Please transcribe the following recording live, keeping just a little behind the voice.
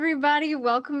everybody.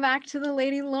 Welcome back to the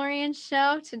Ladylorians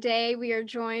Show. Today we are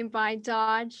joined by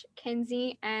Dodge,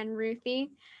 Kenzie, and Ruthie.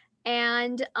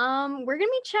 And we're going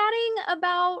to be chatting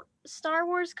about Star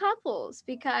Wars couples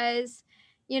because,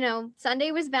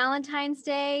 Sunday was Valentine's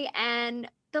Day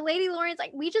and the Ladylorians,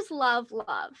 we just love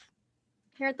love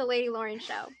here at the Ladylorians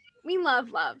Show. We love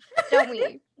love, don't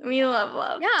we? We love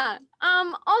love. Yeah.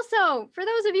 Also, for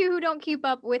those of you who don't keep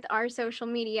up with our social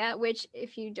media, which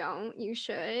if you don't, you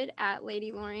should, at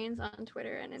Ladylorians on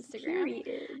Twitter and Instagram.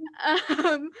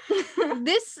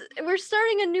 We're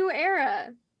starting a new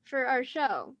era for our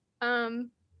show.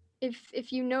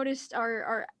 If you noticed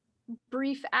our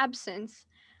brief absence,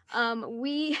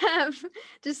 we have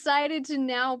decided to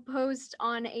now post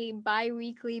on a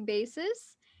bi-weekly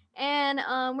basis. And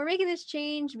we're making this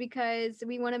change because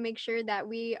we want to make sure that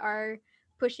we are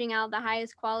pushing out the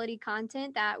highest quality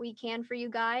content that we can for you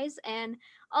guys. And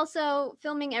also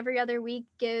filming every other week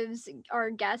gives our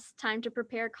guests time to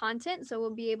prepare content. So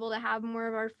we'll be able to have more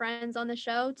of our friends on the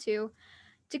show to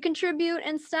contribute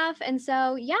and stuff. And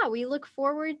so, yeah, we look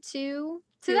forward to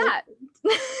that.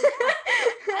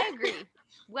 I agree.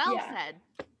 Well said.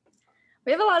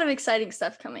 We have a lot of exciting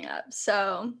stuff coming up,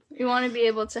 so we want to be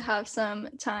able to have some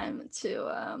time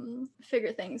to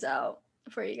figure things out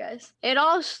for you guys. It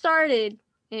all started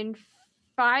in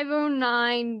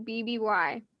 509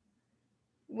 BBY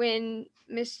when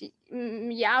Miss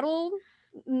Yaddle,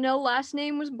 no last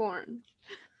name, was born.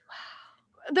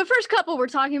 Wow. The first couple we're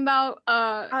talking about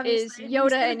is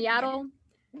Yoda and Yaddle,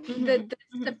 the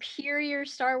superior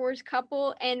Star Wars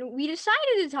couple, and we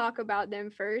decided to talk about them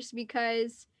first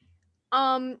because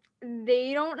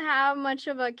they don't have much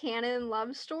of a canon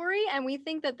love story, and we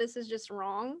think that this is just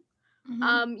wrong.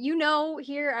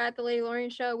 Here at the Ladylorian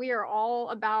Show, we are all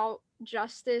about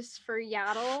justice for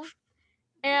Yaddle,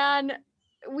 and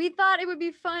we thought it would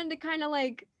be fun to kind of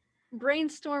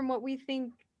brainstorm what we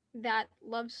think that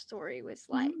love story was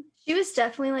like. She was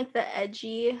definitely like the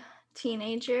edgy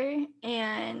teenager,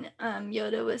 and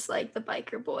Yoda was like the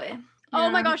biker boy. Oh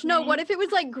my gosh, no, what if it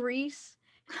was like Grease?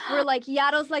 Where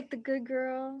Yaddle's like the good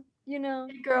girl,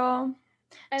 Good girl.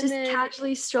 And just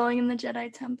casually strolling in the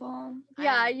Jedi Temple.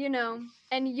 Yeah,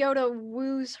 and Yoda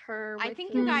woos her. I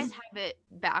think you guys have it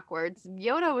backwards.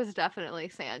 Yoda was definitely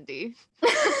Sandy.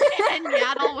 And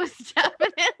Yaddle was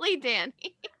definitely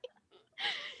Danny.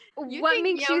 What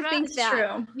makes you think that?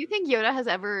 True. You think Yoda has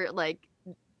ever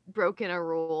broken a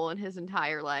rule in his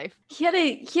entire life? He had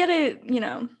a,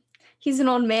 he's an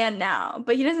old man now,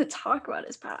 but he doesn't talk about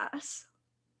his past.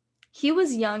 He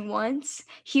was young once.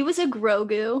 He was a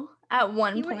Grogu at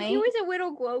one point. He was a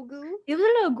little Grogu. He was a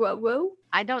little Grogu.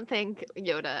 I don't think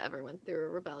Yoda ever went through a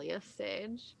rebellious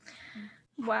stage.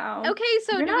 Wow. Okay,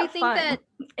 so do we think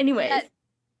that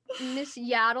Miss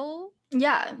Yaddle?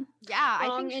 Yeah. Yeah,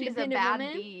 I think she's a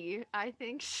bad bee. I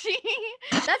think she...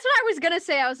 That's what I was going to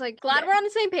say. I was glad we're on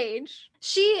the same page.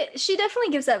 She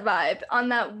definitely gives that vibe on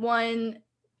that one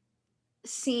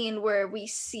scene where we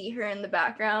see her in the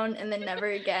background and then never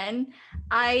again.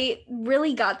 I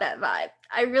really got that vibe.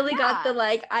 I really got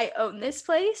the I own this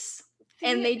place.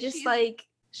 And they just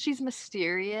she's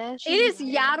mysterious. It is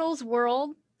Yaddle's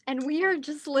world and we are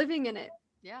just living in it.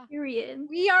 Yeah. Period.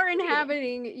 We are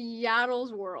inhabiting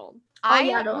Yaddle's world. I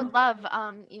would love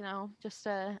just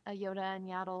a Yoda and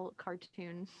Yaddle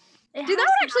cartoon. Dude, that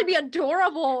would actually be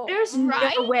adorable. There's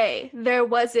no way there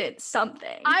wasn't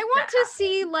something. I want to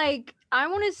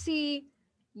see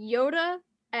Yoda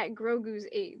at Grogu's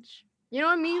age. You know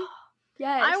what I mean?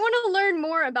 Yes. I want to learn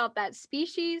more about that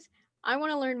species. I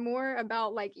want to learn more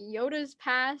about Yoda's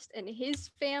past and his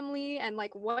family and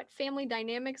what family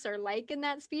dynamics are like in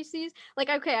that species.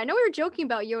 Okay, I know we were joking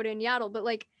about Yoda and Yaddle, but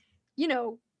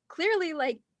clearly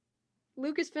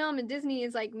Lucasfilm and Disney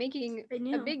is making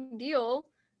a big deal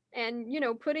and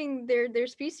putting their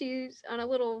species on a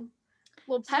little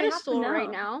pedestal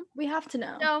right now. We have to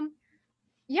know. So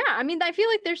yeah, I mean, I feel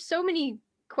like there's so many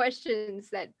questions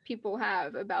that people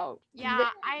have about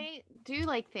I do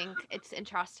think it's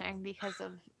interesting because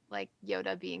of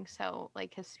Yoda being so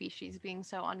his species being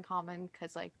so uncommon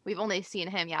because we've only seen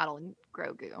him, Yaddle, and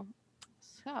Grogu.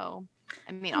 So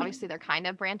I mean, obviously they're kind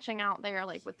of branching out there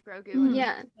with Grogu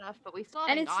and stuff, but we still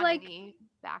haven't got any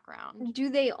background. Do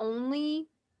they only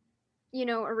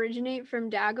originate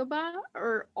from Dagobah,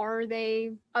 or are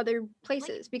they other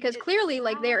places? Because clearly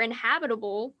they're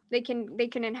inhabitable. They can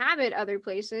inhabit other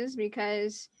places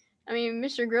because I mean,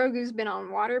 Mr. Grogu's been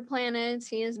on water planets,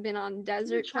 he has been on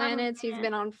desert planets, he's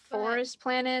been on forest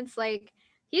planets.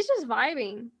 He's just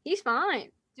vibing. He's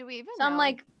fine. Do we even know?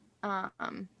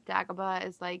 I'm Dagobah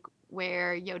is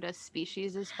where Yoda's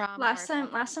species is from. Last time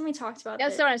we talked about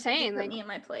that's what I'm saying. Put me in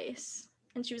my place.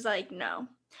 And she was like, no,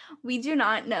 we do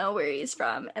not know where he's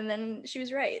from. And then she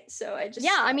was right. So I just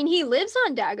Yeah, I mean, he lives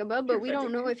on Dagobah, but we don't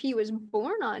Confronting know her. if he was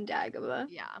born on Dagobah.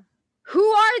 Yeah. Who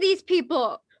are these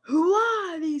people? who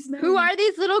are these men? Who are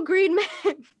these little green men?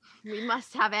 We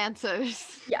must have answers.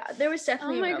 Yeah, there was Oh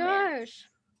definitely my a romance.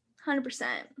 gosh. 100%.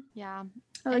 Yeah.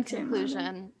 I In like to imagine.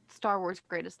 conclusion, Star Wars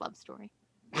greatest love story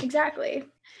Exactly.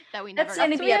 that we never That's the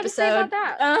end got of to the we have to say episode.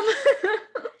 about that.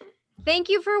 Thank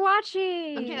you for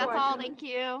watching. Okay, that's all. Thank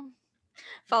you.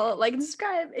 Follow, like, and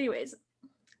subscribe. Anyways,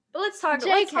 but let's talk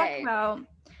JK.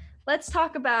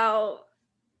 about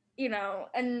you know,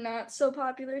 a not so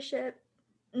popular ship,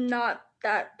 not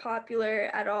that popular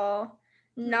at all,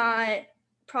 not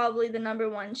probably the number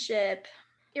one ship,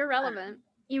 Irrelevant.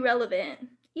 irrelevant.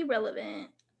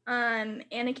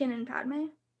 Anakin and Padme.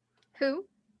 Who?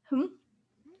 Whom?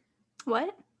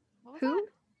 What? What was Who? that?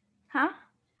 Huh?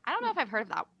 I don't know if I've heard of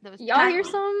that. Those Y'all hear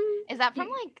Padme. some? Is that from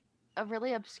like a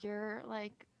really obscure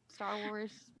like Star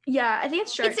Wars? Yeah, I think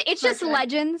it's Star. It's Star just Trek.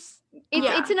 legends. It's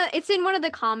Yeah. it's in one of the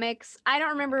comics. I don't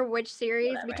remember which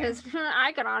series Whatever. because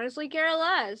I could honestly care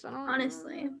less. I don't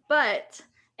Honestly, but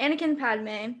Anakin,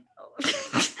 Padme.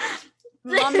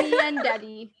 Mommy and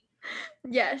daddy.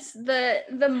 Yes, the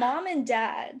mom and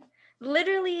dad,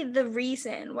 literally the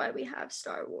reason why we have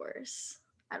Star Wars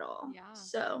at all. Yeah.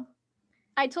 So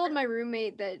I told my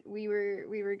roommate that we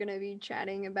were gonna be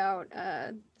chatting about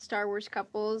Star Wars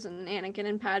couples and Anakin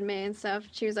and Padme and stuff.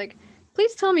 She was like,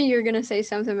 "Please tell me you're gonna say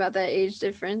something about that age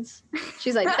difference."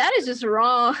 She's like, "That is just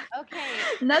wrong." Okay.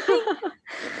 nothing.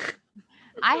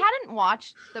 I hadn't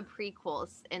watched the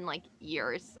prequels in like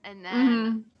years, and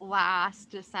then last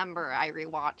December I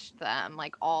rewatched them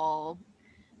like all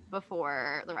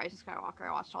before The Rise of Skywalker.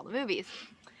 I watched all the movies,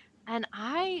 and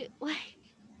I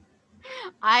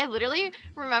literally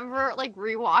remember like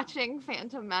rewatching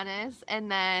Phantom Menace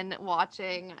and then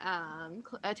watching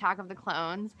Attack of the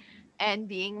Clones, and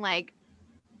being like,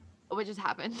 "What just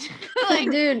happened?" like,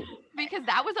 Dude, because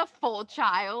that was a full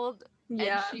child.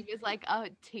 Yeah. And she was like a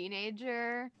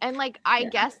teenager. And like, I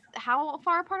guess, how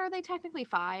far apart are they technically?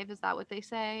 5? Is that what they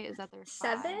say? Is that their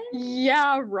 7?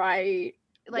 yeah, right.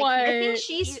 Like, What? I think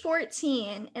he- she's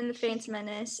 14 in the Phantom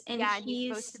Menace, and yeah, and he's he's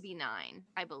supposed to be 9,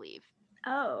 I believe.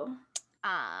 Oh,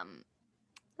 Um,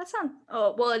 that's not.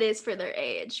 Oh, well, it is for their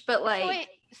age, but like,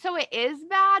 so it is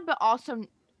bad, but also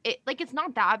it's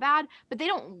not that bad, but they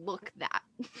don't look that.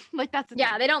 like that's the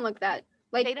Yeah, thing. they don't look that.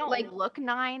 Like They don't like look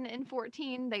 9 and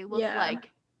 14. They look Yeah. like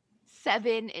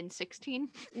 7 and 16.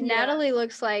 Natalie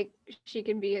looks like she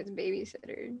could be his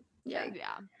babysitter. yeah,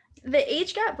 Yeah. the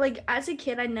age gap. Like as a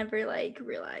kid, I never like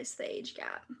realized the age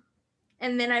gap,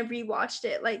 and then I rewatched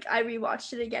it. Like I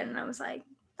rewatched it again, and I was like,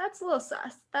 that's a little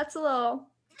sus. That's a little.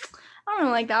 I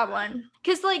don't like that one.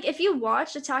 Cause like if you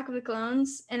watch Attack of the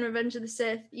Clones and Revenge of the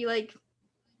Sith, you like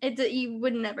it. You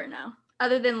would never know,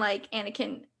 other than like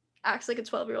Anakin acts like a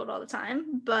 12-year-old all the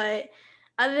time. But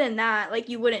other than that, like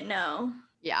you wouldn't know.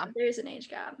 Yeah. There's an age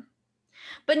gap.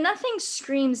 But nothing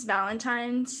screams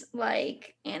Valentine's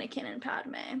like Anakin and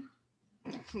Padme.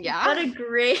 Yeah. What a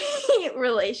great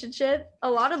relationship. A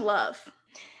lot of love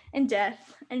and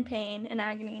death and pain and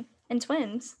agony and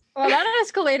twins. Well, that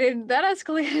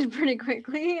escalated pretty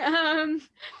quickly. I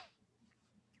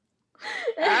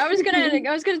was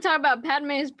gonna talk about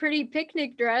Padme's pretty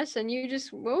picnic dress, and you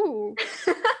just whoa.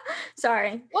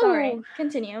 Sorry. Whoa.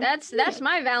 Continue. That's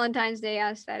my Valentine's Day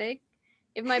aesthetic.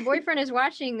 If my boyfriend is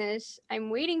watching this, I'm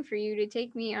waiting for you to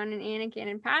take me on an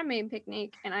Anakin and Padme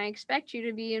picnic, and I expect you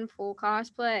to be in full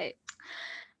cosplay.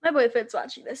 My boyfriend's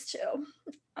watching this too.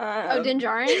 Din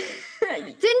Djarin?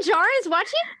 Din Djarin is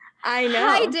watching? I know.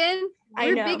 Hi, Din. I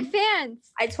We're know. big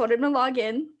fans. I told him to log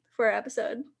in for our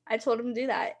episode. I told him to do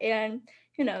that, and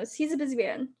who knows? He's a busy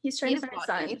man. He's trying He's to find his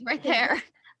watching. son. He's right there.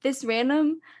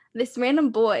 This random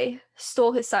boy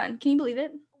stole his son. Can you believe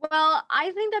it? Well,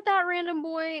 I think that random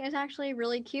boy is actually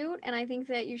really cute, and I think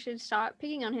that you should stop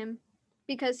picking on him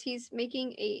because he's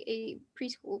making a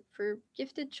preschool for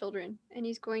gifted children, and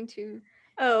he's going to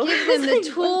Oh, give them the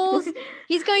tools.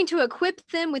 He's going to equip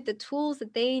them with the tools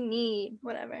that they need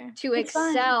Whatever. to It's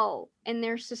fine. excel in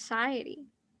their society.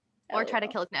 Or try to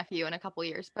LOL. kill his nephew in a couple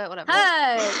years, but whatever.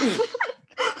 Hush!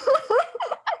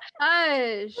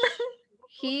 Hush!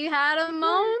 He had a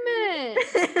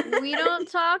moment. We don't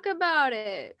talk about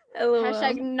it. LOL.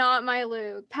 Hashtag not my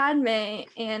Luke. Padme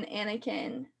and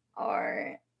Anakin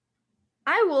are,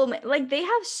 I will admit, like they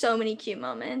have so many cute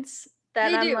moments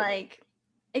that They I'm do. like,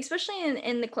 especially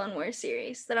in the Clone Wars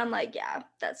series, that I'm like, yeah,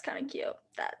 that's kind of cute.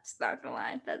 That's not gonna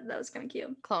lie, that was kind of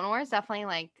cute. Clone Wars definitely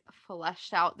like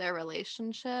fleshed out their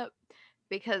relationship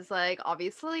because like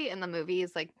obviously in the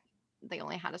movies like they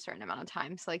only had a certain amount of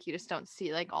time. So like you just don't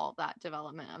see like all of that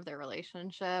development of their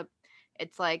relationship.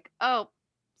 It's like, oh,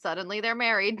 suddenly they're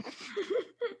married.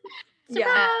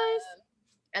 Yeah.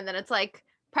 And then it's like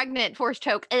pregnant, force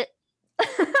choke.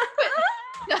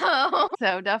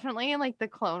 So definitely like the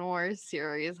Clone Wars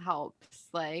series helps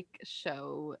like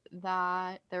show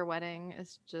that their wedding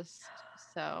is just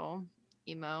so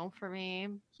emo for me.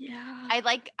 Yeah.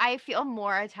 I feel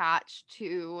more attached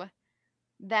to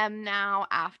them now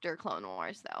after Clone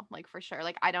Wars though, like for sure.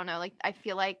 Like I don't know, like I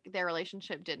feel like their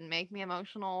relationship didn't make me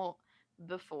emotional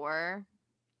before,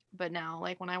 but now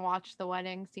like when I watch the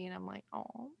wedding scene, I'm like,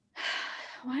 oh.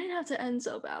 Why did it have to end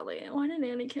so badly? Why did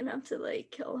Anakin have to like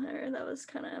kill her? That was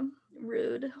kind of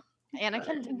rude.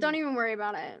 Anakin Don't even worry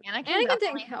about it. Anakin Anakin didn't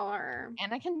definitely- kill her.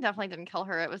 Anakin definitely didn't kill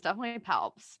her. It was definitely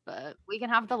Palps, but we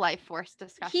can have the life force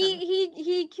discussion.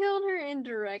 He killed her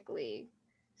indirectly.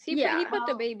 He put the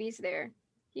Well- babies there.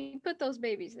 He put those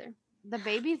babies there. The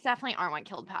babies definitely aren't what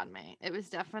killed Padme. It was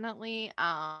definitely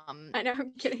I know,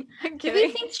 I'm kidding. I'm Do kidding.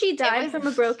 we think she died was- from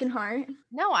a broken heart?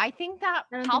 no, I think that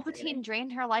I don't think so Palpatine either.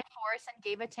 drained her life force and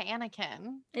gave it to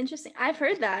Anakin. Interesting. I've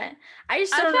heard that. I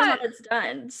just I don't know how thought- it's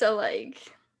done. So like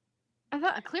I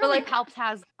thought clearly like- Palps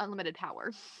has unlimited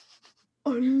power.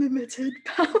 unlimited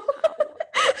power.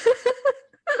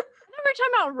 We're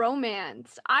talking about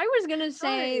romance. I was gonna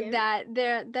say Sorry.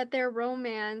 that their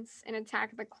romance in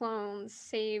Attack of the Clones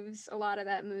saves a lot of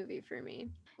that movie for me.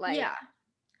 Like, yeah.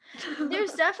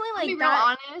 There's definitely To like be real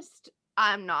that. honest,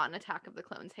 I'm not an Attack of the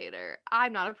Clones hater.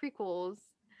 I'm not a prequels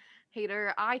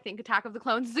hater. I think Attack of the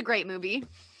Clones is a great movie.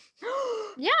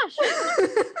 yeah, sure.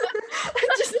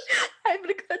 I'm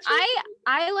gonna cut you.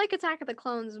 I like Attack of the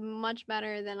Clones much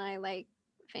better than I like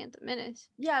Phantom Menace.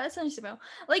 Yeah, that's understandable.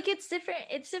 Like it's different.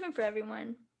 It's different for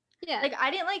everyone. Yeah, Like I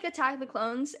didn't like Attack the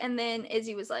Clones, and then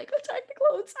Izzy was like, "Attack the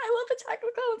Clones! I love Attack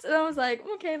the Clones!" And I was like,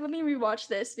 "Okay, let me rewatch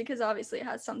this because obviously it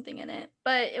has something in it."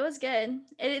 But it was good.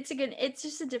 It's a good. It's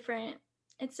just a different.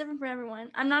 It's different for everyone.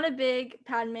 I'm not a big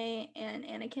Padme and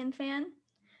Anakin fan,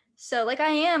 so like I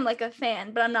am like a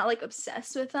fan, but I'm not like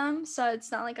obsessed with them. So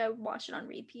it's not like I watch it on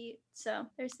repeat. So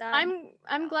there's that.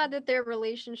 I'm glad that their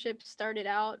relationship started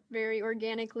out very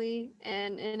organically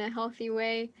and in a healthy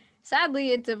way. Sadly,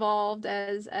 it's evolved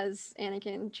as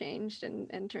Anakin changed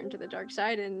and turned to the dark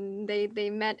side, and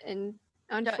they met an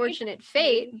unfortunate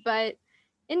fate. But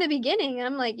in the beginning,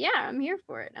 I'm like, yeah, I'm here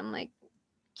for it. I'm like,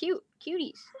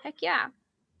 cuties, heck yeah.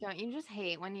 Don't you just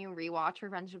hate when you rewatch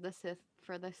Revenge of the Sith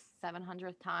for the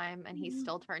 700th time and he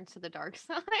still turns to the dark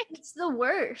side? It's the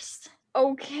worst.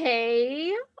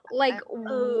 Okay, like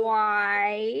Oh.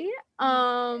 why?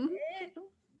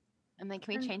 And then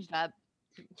can we Um, change it up?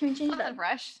 Can we change Something that?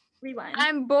 fresh. Rewind.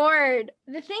 I'm bored.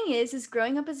 The thing is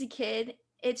growing up as a kid,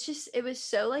 it's just it was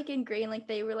so like ingrained, like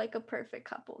they were like a perfect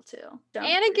couple too.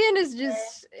 Anakin is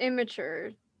just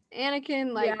immature.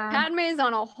 Anakin, like Yeah. Padme is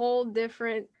on a whole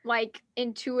different, like,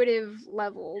 intuitive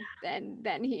level than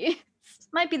he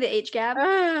Might be the age gap.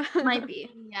 is. Might be.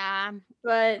 Yeah.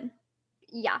 But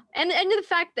Yeah, and the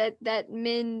fact that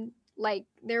men, like,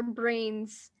 their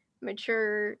brains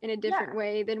mature in a different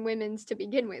way than women's to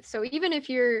begin with. So even if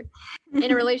you're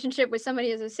in a relationship with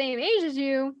somebody who's the same age as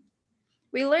you,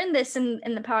 we learned this in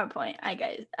the PowerPoint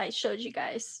I showed you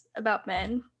guys about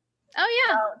men. oh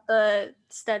yeah, About the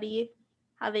study,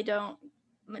 how they don't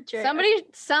mature.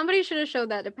 somebody should have showed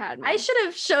that to Padme. I should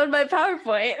have showed my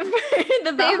PowerPoint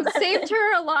for the saved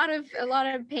her a lot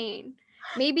of pain.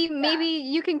 Maybe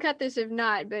you can cut this if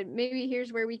not, but maybe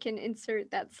here's where we can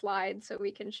insert that slide so we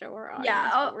can show our audience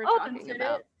Yeah, what we're I'll talking insert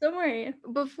about. it. Don't worry.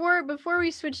 Before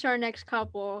we switch to our next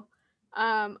couple,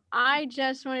 I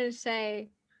just wanted to say,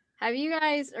 have you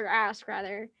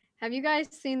guys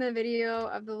seen the video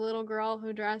of the little girl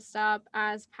who dressed up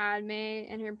as Padme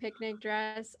in her picnic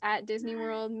dress at Disney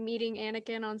World meeting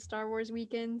Anakin on Star Wars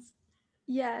weekends?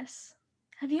 Yes.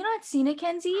 Have you not seen it,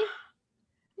 Kenzie?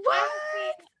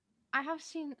 I have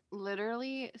seen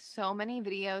literally so many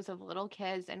videos of little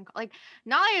kids and like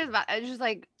not like it's just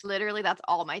like literally that's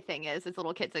all my thing is. It's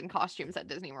little kids in costumes at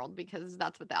Disney World because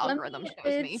that's what the algorithm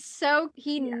shows me. So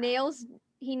he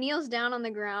kneels down on the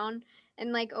ground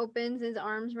and like opens his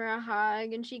arms for a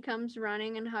hug, and she comes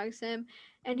running and hugs him,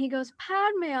 and he goes,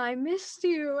 "Padme, I missed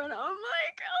you," and I'm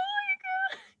like,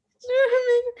 oh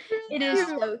my god, It is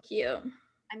so cute.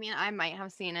 I mean, I might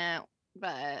have seen it,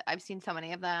 but I've seen so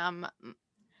many of them.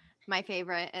 My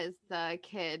favorite is the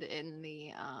kid in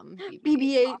the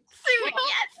BB-8 suit.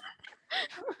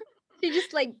 Yes. She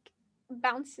just like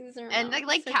bounces around. And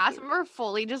like So cast cute. member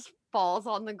fully just falls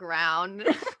on the ground.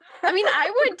 I mean,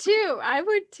 I would too. I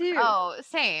would too. Oh,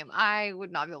 same. I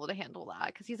would not be able to handle that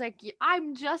because he's like,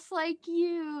 I'm just like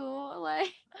you.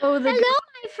 Like, Oh, the hello,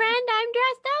 my friend. I'm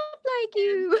dressed up like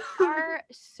you. are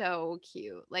so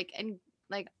cute. Like, and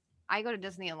like, I go to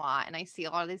Disney a lot and I see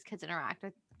a lot of these kids interact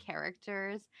with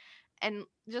characters and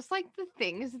just like the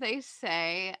things they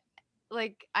say,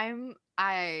 like,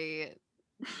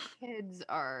 kids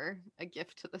are a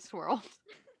gift to this world.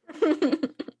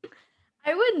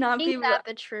 I would not be. Ain't that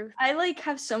the truth? I like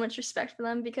have so much respect for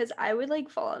them because I would like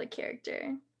fall out of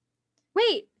character.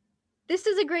 Wait, this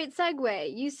is a great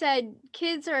segue. You said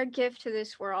kids are a gift to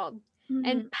this world. Mhm.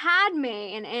 And Padme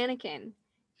and Anakin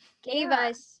gave Yeah.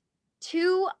 us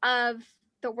two of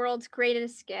the world's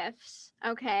greatest gifts,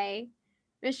 okay?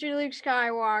 Mr. Luke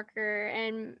Skywalker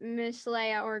and Miss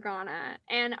Leia Organa.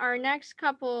 And our next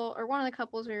couple, or one of the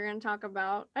couples we were going to talk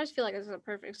about, I just feel like this is a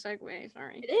perfect segue,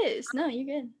 sorry, It is. No,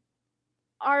 you're good.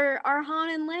 are Han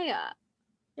and Leia.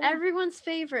 Yeah. Everyone's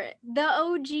favorite, the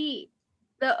OG.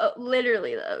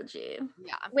 Literally the OG.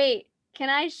 Yeah. Wait, can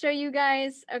I show you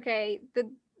guys? Okay,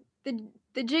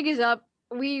 the jig is up.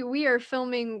 We are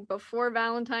filming before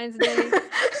Valentine's Day.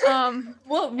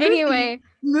 Well, Anyway,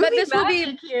 but this will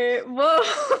be. here. Whoa.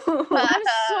 I'm No,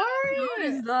 sorry. it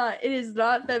is not. It is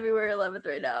not February 11th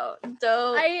right now.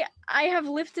 Don't. I have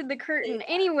lifted the curtain.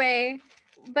 Anyway,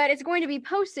 but it's going to be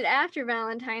posted after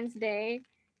Valentine's Day.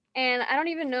 And I don't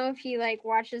even know if he like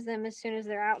watches them as soon as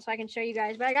they're out, so I can show you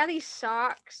guys. But I got these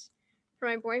socks for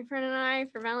my boyfriend and I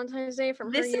for Valentine's Day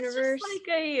from This her is universe. just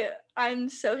like a I'm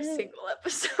so single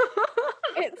episode.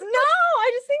 It's no,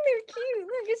 I just think they're cute.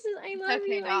 Look, it says I love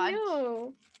okay, you. I Dodge.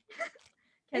 know.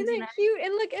 Isn't Kenzie and that cute?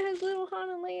 And look, it has little Han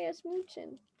and Leia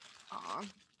smooching. Aw.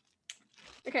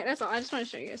 Okay, that's all. I just want to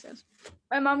show you guys this.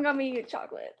 My mom got me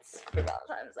chocolates for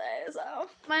Valentine's Day, so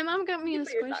My mom got me a You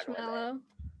put your chocolate squishmallow.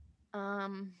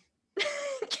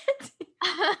 Kenzie.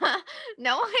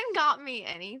 No one got me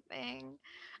anything.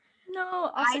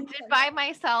 No, I did buy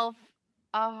myself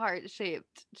a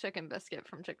heart-shaped chicken biscuit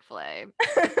from Chick-fil-A.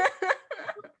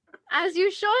 As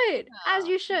you should. As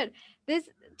Yeah. you should. This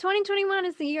 2021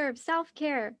 is the year of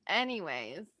self-care.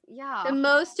 Anyways, yeah. The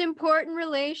most important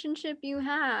relationship you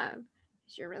have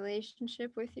is your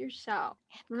relationship with yourself.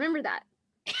 Remember that.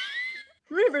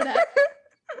 Remember that.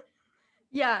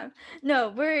 Yeah.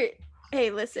 No,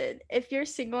 hey, listen, if you're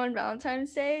single on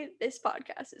Valentine's Day, this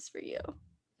podcast is for you.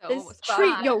 So this was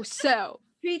Treat fun. yourself.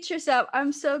 Treat yourself.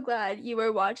 I'm so glad you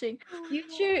were watching.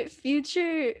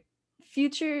 Future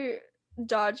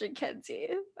Dodge and Kenzie.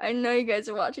 I know you guys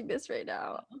are watching this right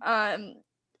now.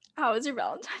 How was your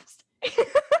Valentine's Day?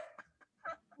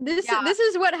 This Yeah. this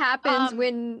is what happens Um,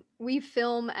 when we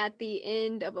film at the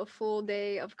end of a full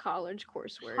day of college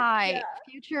coursework. Hi, Yeah.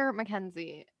 future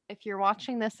Mackenzie. If you're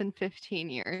watching this in 15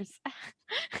 years,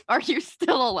 are you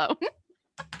still alone?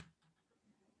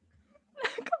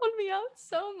 That called me out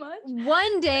so much.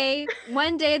 One day the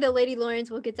Ladylorians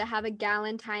will get to have a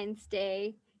Galentine's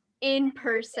Day in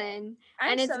person,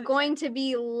 I'm and it's so going to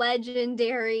be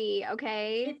legendary.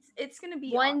 Okay, It's gonna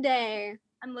be one awesome. day.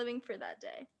 I'm living for that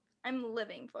day. I'm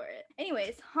living for it.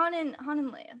 Anyways, Han and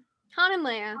Leia. Han and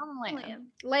Leia,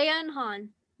 Leia and Han,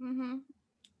 Mm-hmm.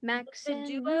 Max The and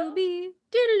duo? Ruby.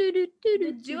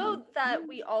 The duo that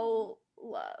we all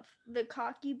love. The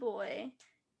cocky boy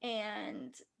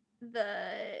and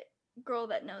the girl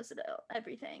that knows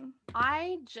everything.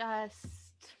 I just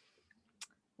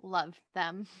love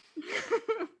them.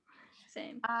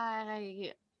 Same.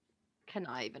 I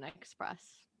cannot even express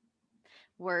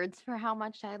words for how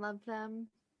much I love them.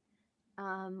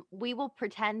 We will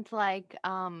pretend like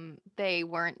they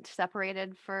weren't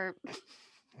separated for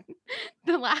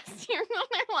the last year of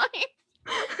their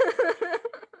life.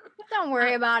 Don't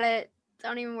worry about it.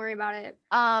 Don't even worry about it.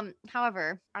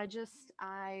 However,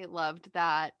 I loved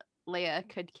that Leia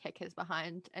could kick his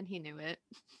behind and he knew it.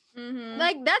 Mm-hmm.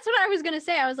 Like that's what I was gonna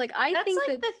say. I was like, I That's think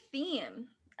like that the theme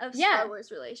of Yeah. Star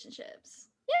Wars relationships.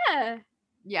 yeah,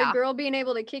 Yeah. the girl being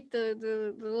able to kick the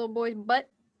little boy's butt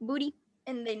booty.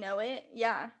 And they know it.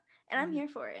 Yeah. And I'm Mhm. here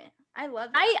for it. I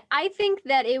love that. I think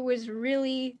that it was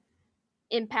really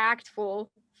impactful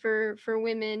for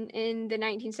women in the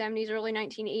 1970s, early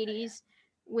 1980s,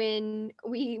 when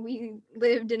we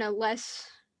lived in a less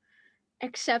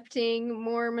accepting,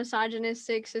 more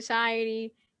misogynistic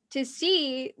society, to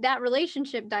see that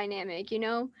relationship dynamic,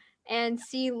 and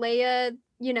see Leia,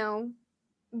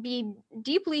 be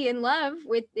deeply in love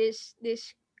with this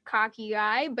cocky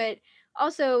guy, but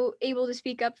also able to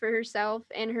speak up for herself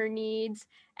and her needs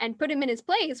and put him in his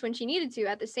place when she needed to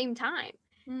at the same time.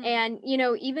 Mm. And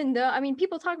even though, I mean,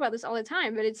 people talk about this all the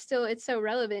time, but it's so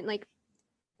relevant. Like,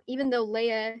 even though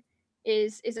Leia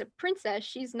is a princess.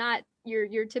 She's not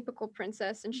your typical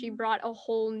princess, and she brought a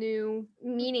whole new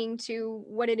meaning to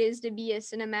what it is to be a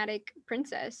cinematic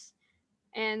princess.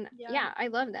 And yeah, I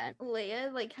love that.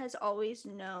 Leia like has always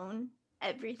known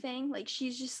everything. Like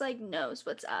she's just like knows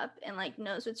what's up and like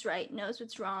knows what's right, knows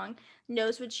what's wrong,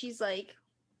 knows what she's like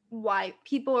why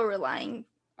people are relying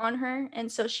on her, and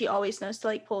so she always knows to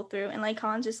like pull through. And like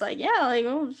Han's just like, yeah, like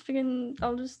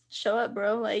I'll just show up,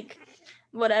 bro. Like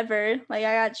whatever. Like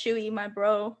I got Chewie, my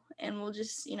bro, and we'll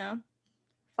just,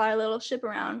 fly a little ship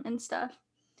around and stuff.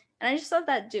 And I just love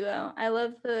that duo. I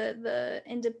love the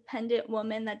independent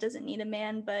woman that doesn't need a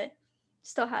man but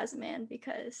still has a man,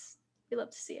 because we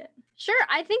love to see it. Sure,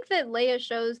 I think that Leia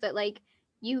shows that like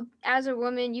you as a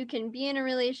woman, you can be in a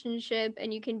relationship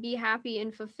and you can be happy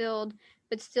and fulfilled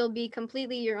but still be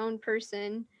completely your own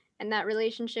person, and that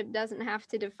relationship doesn't have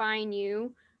to define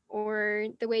you or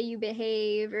the way you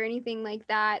behave or anything like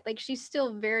that. Like she's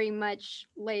still very much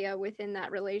Leia within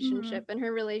that relationship, and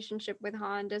her relationship with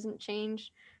Han doesn't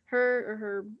change her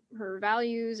or her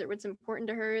values or what's important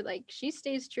to her. Like she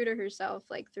stays true to herself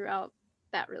like throughout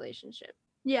that relationship.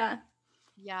 Yeah.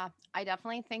 Yeah, I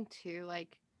definitely think too,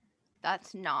 like,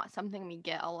 that's not something we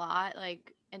get a lot,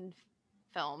 like, in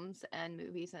films and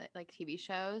movies and, like, TV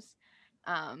shows.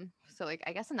 So, like,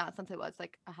 I guess in that sense it was,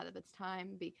 like, ahead of its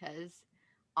time, because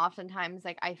oftentimes,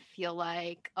 like, I feel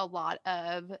like a lot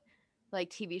of, like,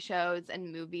 TV shows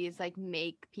and movies, like,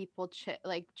 make people,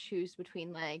 choose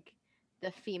between, like,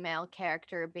 the female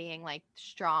character being, like,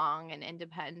 strong and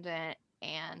independent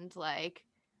and, like,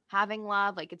 having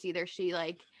love. Like, it's either she,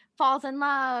 like, falls in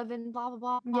love and blah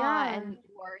blah blah, Yeah. and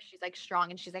or she's like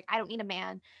strong and she's like, I don't need a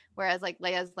man, whereas like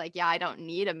Leia's like, yeah, I don't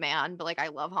need a man, but like I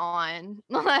love Han.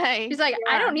 Like She's like,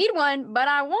 I don't need one, but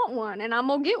I want one, and I'm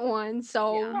gonna get one.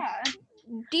 So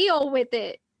deal with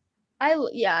it. I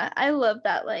love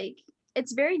that. Like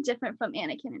it's very different from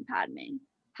Anakin and Padme,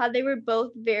 how they were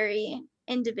both very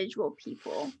individual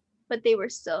people, but they were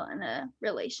still in a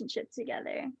relationship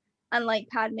together. Unlike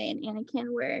Padme and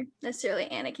Anakin, where necessarily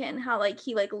Anakin, how like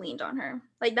he like leaned on her,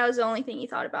 like that was the only thing he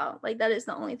thought about. Like that is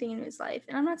the only thing in his life.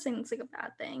 And I'm not saying it's like a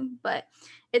bad thing, but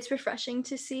it's refreshing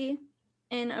to see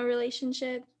in a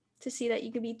relationship, to see that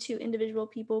you could be two individual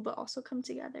people but also come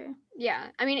together. Yeah,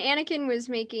 I mean, Anakin was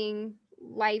making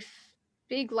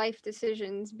big life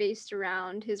decisions based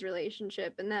around his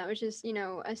relationship, and that was just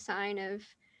a sign of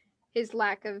his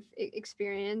lack of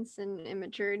experience and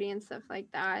immaturity and stuff like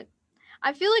that.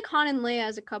 I feel like Han and Leia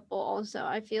as a couple also,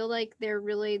 I feel like they're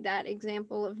really that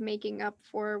example of making up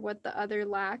for what the other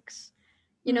lacks.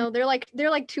 They're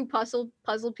like two puzzle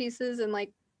pieces, and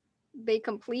like they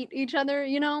complete each other,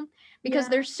 because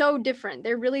they're so different.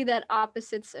 They're really that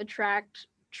opposites attract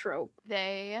trope.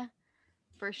 They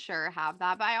for sure have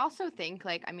that, but I also think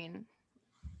like, I mean,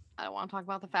 I don't want to talk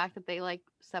about the fact that they like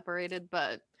separated,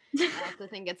 but I also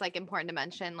think it's like important to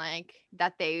mention like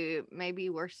that they maybe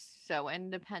were so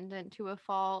independent to a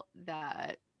fault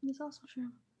that it's also true.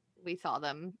 We saw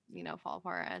them, fall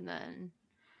apart, and then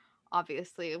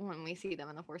obviously when we see them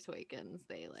in The Force Awakens,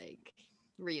 they like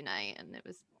reunite, and it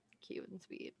was cute and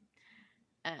sweet.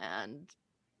 And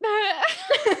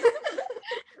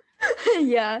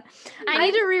yeah, I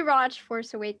need to rewatch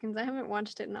Force Awakens. I haven't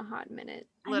watched it in a hot minute.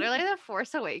 Literally, The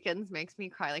Force Awakens makes me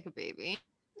cry like a baby.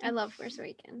 I love Force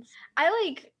Awakens.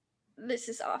 This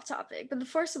is off topic, but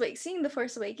seeing The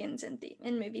Force Awakens in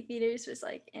movie theaters was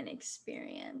like an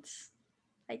experience.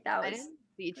 Like that was. I didn't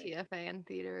see TFA in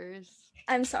theaters.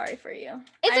 I'm sorry for you.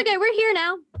 It's okay. We're here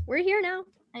now. We're here now.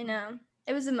 I know.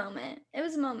 It was a moment.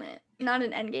 Not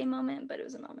an endgame moment, but it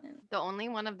was a moment. The only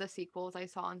one of the sequels I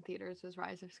saw in theaters was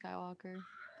Rise of Skywalker.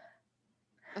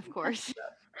 Of course.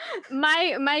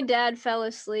 My dad fell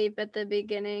asleep at the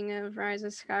beginning of Rise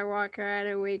of Skywalker. I had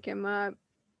to wake him up.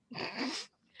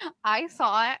 I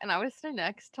saw it, and I was sitting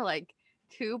next to like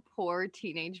two poor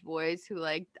teenage boys who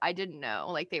like I didn't know.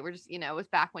 Like they were just, it was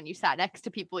back when you sat next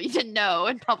to people you didn't know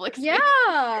in public space.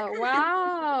 Yeah.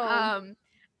 Wow.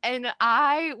 And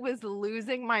I was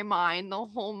losing my mind the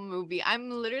whole movie. I'm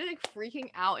literally like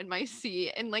freaking out in my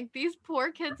seat. And like these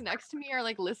poor kids next to me are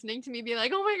like listening to me being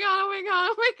like, oh my God, oh my God,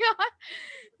 oh my God,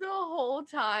 the whole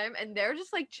time. And they're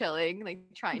just like chilling, like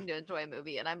trying to enjoy a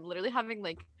movie. And I'm literally having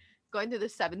like going through the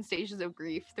 7 stages of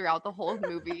grief throughout the whole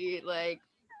movie. Like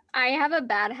I have a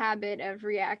bad habit of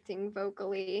reacting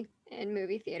vocally in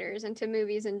movie theaters and to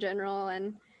movies in general.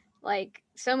 And like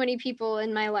so many people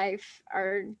in my life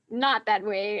are not that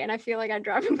way, and I feel like I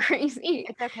drive them crazy.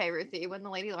 It's okay, Ruthie. When the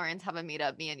Ladylorians have a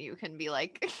meetup, me and you can be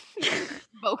like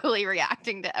vocally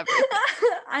reacting to everything.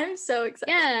 I'm so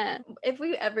excited. Yeah. If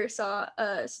we ever saw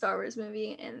a Star Wars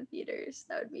movie in theaters,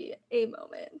 that would be a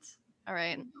moment. All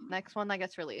right. Next one that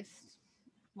gets released,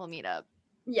 we'll meet up.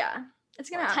 Yeah, it's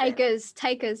gonna happen.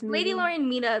 Taika's movie. Lady Lauren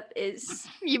meetup is.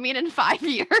 You mean in 5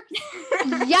 years?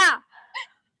 Yeah.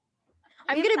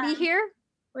 I'm We have gonna be time. here.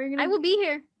 We're gonna. I will be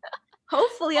here.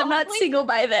 Hopefully, I'm not Hopefully- single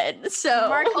by then. So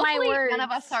Mark my Hopefully none of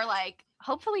words. us are like,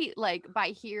 hopefully like by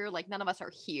here, like none of us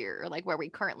are here, like where we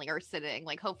currently are sitting.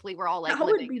 Like hopefully we're all like that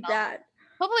would living be in bad.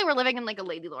 hopefully we're living in like a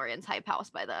Lady Lorian type house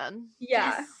by then.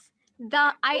 Yeah. Yes.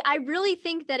 I really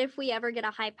think that if we ever get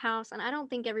a hype house, and I don't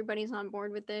think everybody's on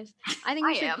board with this, I think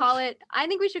we I should am. call it. I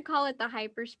think we should call it the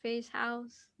hyperspace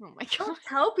house. Oh my god. Don't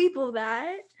tell people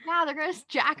that. Yeah, they're gonna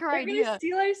jack our They're gonna idea.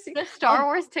 steal our The secret. Star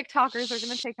Wars TikTokers are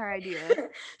gonna take our idea.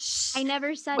 Shh. I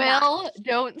never said that. Will,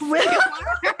 don't steal Will.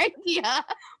 our idea.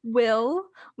 Will,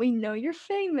 we know you're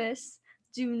famous.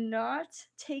 Do not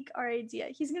take our idea.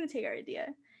 He's gonna take our idea.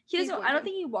 He He's doesn't. going I don't to.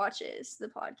 think he watches the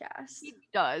podcast. He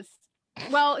does.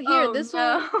 Well, here, Oh, this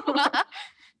no. will.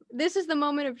 This is the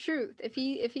moment of truth. If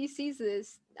he sees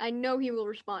this, I know he will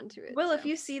respond to it. Will, if so.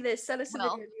 you see this, send us a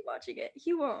Well. video of you watching it.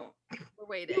 He won't. We're He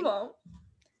waiting. won't.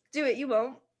 Do it. You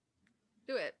won't.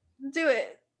 Do it. Do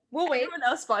it. We'll wait. Wait. Anyone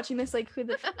else watching this, like who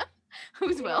the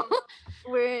Who's Will?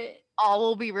 we're All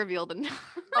will be revealed in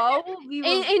all will be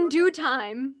in due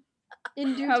time.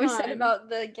 In due how time. we said about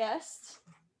the guest.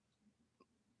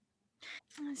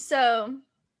 So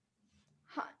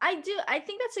I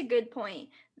think that's a good point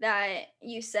that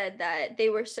you said that they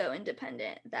were so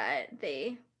independent that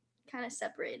they kind of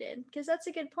separated, because that's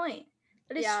a good point.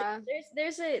 But it's Yeah.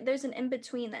 there's an in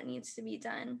between that needs to be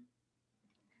done.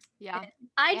 Yeah.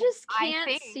 I And just I can't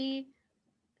think- see.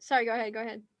 Sorry, go ahead. Go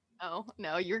ahead. Oh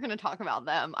no, you're gonna talk about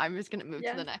them. I'm just gonna move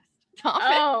Yeah. to the next topic.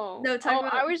 Oh No, talk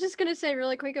about- I was just gonna say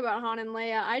really quick about Han and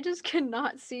Leia. I just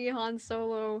cannot see Han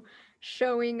Solo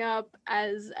showing up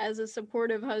as a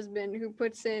supportive husband who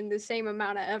puts in the same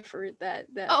amount of effort that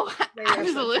Oh, Leia puts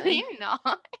absolutely in.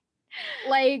 not.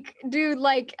 Like, dude,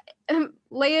 like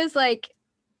Leia's like,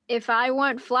 if I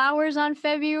want flowers on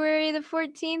February the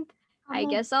 14th, I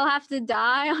guess I'll have to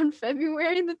die on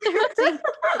February the 13th.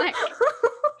 Like,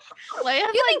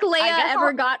 Leia, do you think Leia guess ever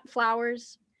I'll- got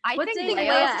flowers? I What think day Leia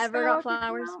Leia, was ever got Skywalker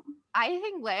flowers? come out? I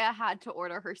think Leia had to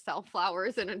order herself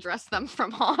flowers and address them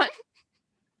from Han.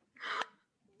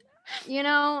 You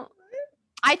know,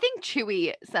 I think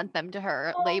Chewie sent them to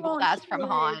her, labeled Oh, as he from would.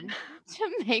 Han,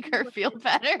 to make her feel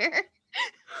better.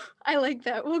 I like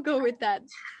that. We'll go with that.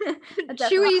 That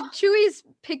definitely- Chewie's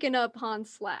picking up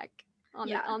Han's slack on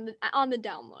Yeah. on the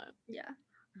down low. Yeah.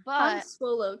 Han But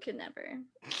Solo could never.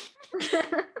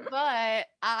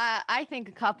 I think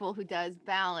a couple who does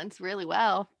balance really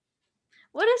well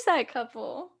What is that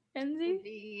couple, Kenzie? would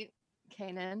be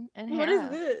Kanan and Hera. What is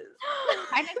this?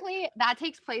 Technically, that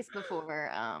takes place before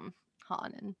Han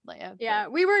and Leia. Yeah,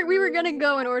 we were gonna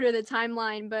go and order the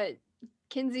timeline, but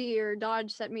Kinsey or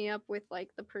Dodge set me up with like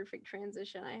the perfect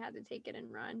transition. I had to take it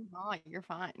and run. Oh, you're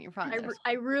fine. You're fine.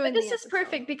 I But ruined. this the is episode.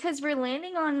 perfect because we're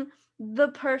landing on the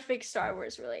perfect Star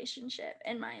Wars relationship,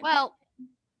 in my opinion. Well,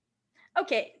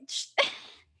 Okay.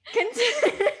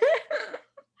 Continue.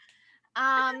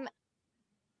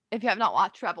 if you have not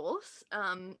watched Rebels,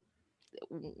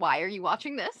 why are you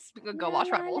watching this? Go watch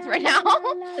Rebels right now.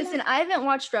 Listen, I haven't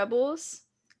watched Rebels,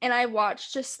 and I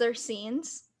watched just their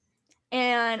scenes,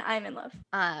 and I'm in love.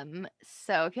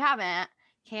 So if you haven't,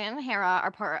 Kanan and Hera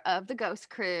are part of the Ghost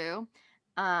Crew.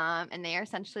 And they are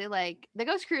essentially like the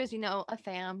Ghost Crew is, a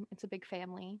fam. It's a big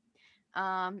family.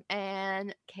 And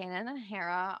Kanan and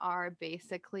Hera are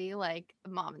basically like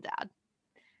mom and dad.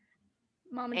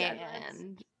 Mom and dad. vibes.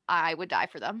 And I would die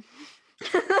for them.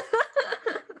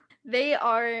 They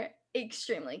are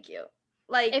extremely cute.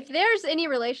 Like, If there's any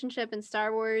relationship in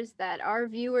Star Wars that our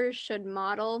viewers should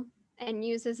model and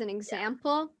use as an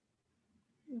example,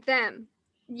 them.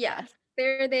 yeah,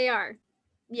 There they are.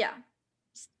 yeah.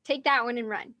 Just take that one and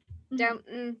run. Mhm.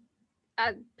 Don't.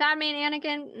 Padme and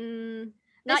Anakin.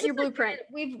 Not This your is a blueprint.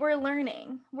 good- We're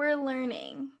learning. We're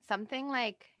learning. Something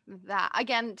like that.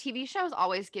 Again, TV shows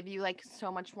always give you like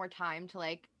so much more time to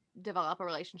like develop a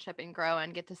relationship and grow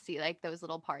and get to see like those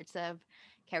little parts of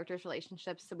characters'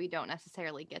 relationships. So we don't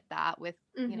necessarily get that with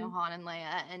Mhm. Han and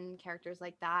Leia and characters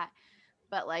like that.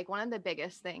 But like one of the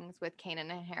biggest things with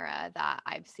Kanan and Hera that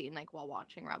I've seen like while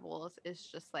watching Rebels is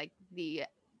just like the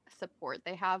support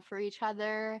they have for each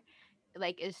other,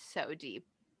 like is so deep.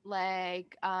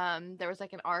 Like there was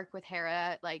like an arc with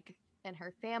Hera like and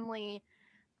her family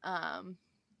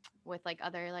with like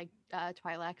other like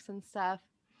Twi'leks and stuff,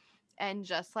 and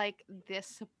just like this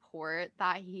support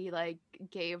that he like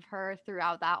gave her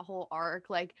throughout that whole arc,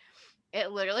 like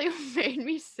it literally made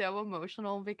me so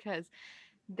emotional because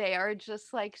they are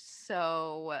just like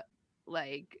so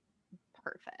like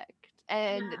perfect.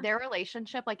 And Yeah. their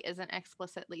relationship like isn't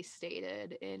explicitly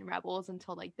stated in Rebels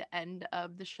until like the end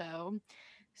of the show.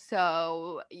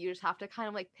 So you just have to kind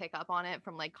of like pick up on it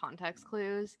from like context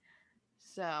clues.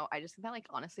 So I just think that like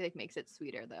honestly like makes it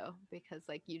sweeter though, because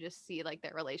like you just see like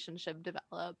their relationship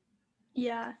develop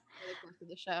Yeah. over the course of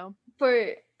the show.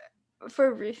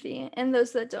 For Ruthie and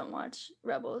those that don't watch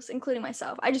Rebels, including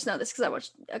myself. I just know this because I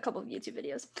watched a couple of YouTube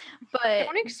videos. But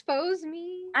Don't expose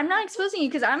me. I'm not exposing you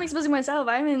because I'm exposing myself.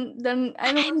 I haven't done. I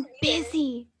haven't watched anything.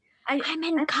 busy. I'm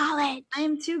in college. I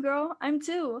am too, girl. I'm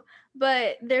too.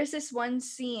 But there's this one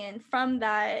scene from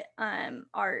that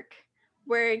arc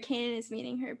where Kanan is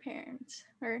meeting her parents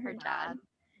or her dad.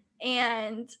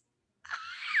 And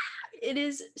it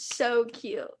is so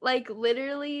cute. Like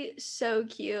literally so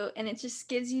cute. And it just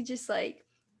gives you just like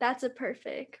that's a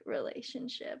perfect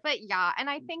relationship. But yeah, and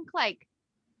I think like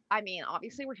I mean,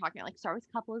 obviously we're talking like Star Wars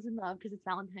couple is in love because it's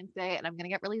Valentine's Day and I'm gonna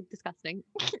get really disgusting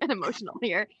and emotional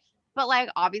here. But like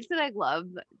obviously like love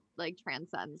like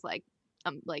transcends like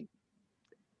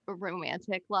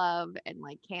romantic love, and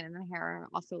like Kanan and Hera are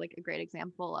also like a great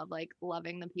example of like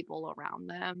loving the people around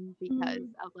them because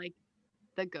of like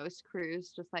the Ghost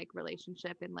Crew's just like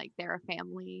relationship, and like they're a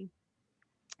family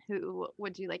who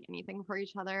would do like anything for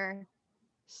each other.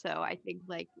 So I think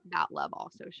like that love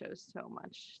also shows so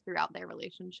much throughout their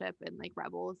relationship. And like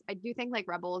Rebels, I do think like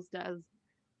Rebels does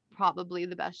probably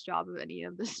the best job of any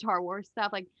of the Star Wars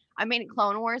stuff. Like I mean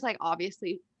Clone Wars like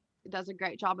obviously does a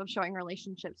great job of showing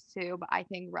relationships too, but I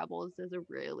think Rebels does a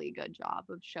really good job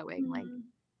of showing like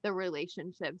the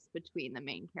relationships between the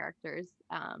main characters,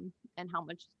 and how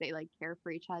much they like care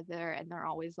for each other, and they're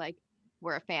always like,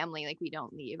 we're a family, like we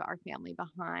don't leave our family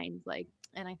behind, like.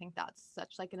 And I think that's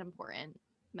such like an important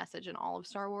message in all of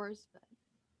Star Wars. But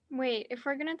Wait, if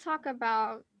we're gonna talk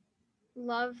about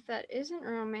love that isn't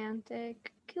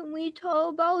romantic, can we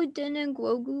talk about Din and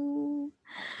Grogu?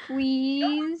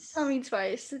 Please. Tell me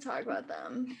twice to talk about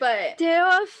them, but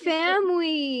They're a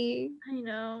family. I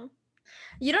know.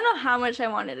 You don't know how much I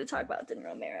wanted to talk about Din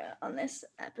Romera on this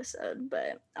episode,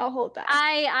 but I'll hold back.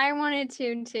 I wanted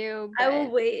to too. I will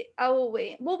but- wait. I will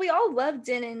wait. Well, we all love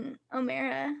Din and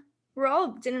Omera. We're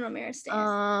all Din and Omera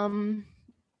stans.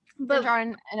 but Jar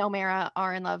and Omera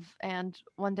are in love, and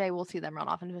one day we'll see them run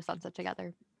off into a sunset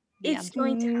together. The it's end.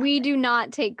 going to We do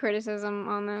not take criticism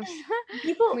on this.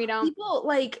 We don't. People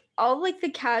like all like the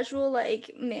casual like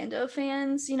Mando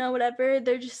fans, you know, whatever.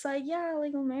 They're just like, yeah,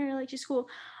 like Omera, like she's cool.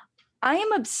 I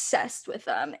am obsessed with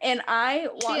them, and I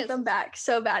want them back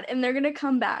so bad, and they're gonna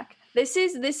come back. They're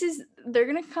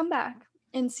gonna come back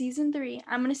in season 3.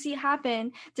 I'm gonna see it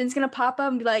happen. Din's gonna pop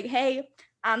up and be like, hey,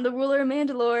 I'm the ruler of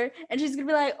Mandalore, and she's gonna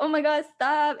be like, oh my god,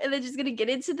 stop, and they're just gonna get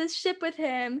into this ship with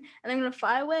him, and they're gonna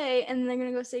fly away, and they're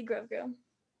gonna go save Grogu.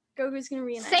 Grogu's gonna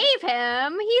reunite. Save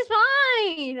him. He's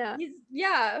fine.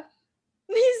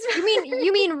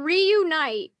 You mean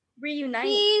reunite? Reunite.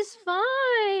 He's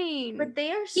fine. But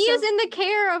they are. He is in the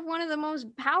care of one of the most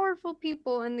powerful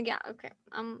people in the galaxy. Okay,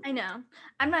 I know.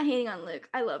 I'm not hating on Luke.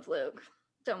 I love Luke.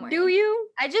 Don't worry. Do you?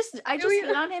 I just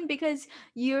hate on him because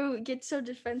you get so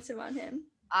defensive on him.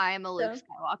 I am a Luke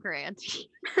Skywalker auntie.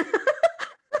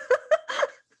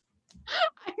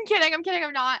 I'm kidding.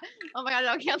 I'm not. Oh my god,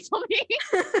 don't cancel me.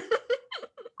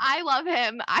 I love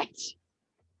him. I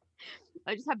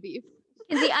just have beef.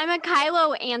 See, I'm a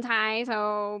Kylo anti,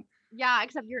 so yeah,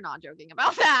 except you're not joking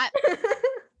about that.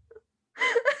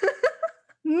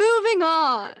 moving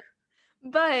on.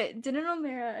 But Din and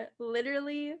Omera,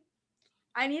 literally,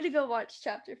 I need to go watch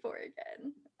chapter 4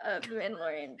 again of The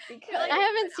Mandalorian because I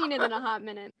haven't seen it in a hot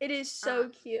minute. it is so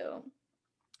cute.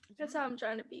 That's how I'm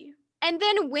trying to be. And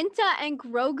then Winta and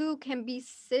Grogu can be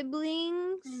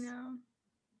siblings.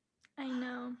 I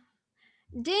know.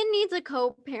 Din needs a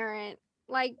co-parent.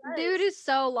 Like, dude is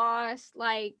so lost.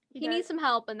 Like, he needs some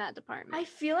help in that department. I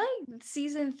feel like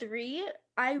season 3,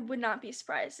 I would not be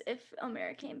surprised if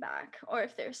Omera came back or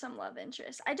if there's some love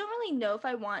interest. I don't really know if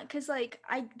I want, because like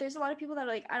there's a lot of people that are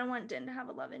like, I don't want Din to have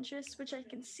a love interest, which I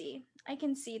can see. I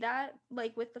can see that,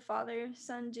 like with the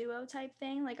father-son duo type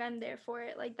thing. Like I'm there for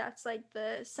it. Like that's like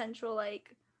the central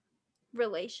like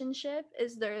relationship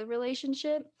is their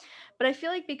relationship. But I feel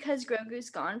like because Grogu's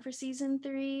gone for season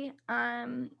 3,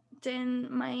 Din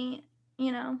might,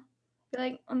 be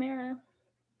like, Omera,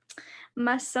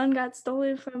 my son got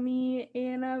stolen from me,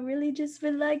 and I really just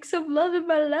would like some love in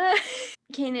my life.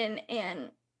 Kanan and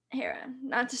Hera,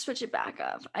 not to switch it back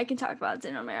up. I can talk about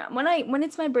Din and Omera. When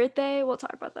it's my birthday, we'll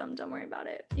talk about them. Don't worry about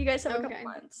it. You guys have a couple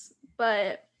months,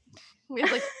 but we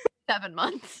have like 7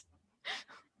 months.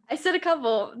 I said a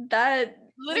couple. That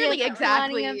literally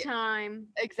exactly plenty of time.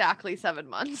 Exactly 7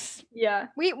 months. Yeah,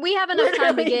 we have enough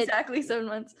time to get exactly 7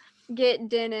 months. get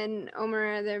Din and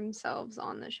Omura themselves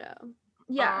on the show.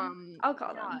 Yeah, I'll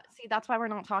call them. See, that's why we're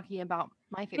not talking about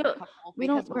my We favorite don't- couple we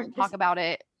don't- because we're we'll talk just- about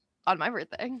it on my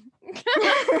birthday.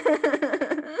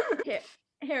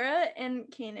 Hera and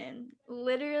Kanan,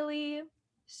 literally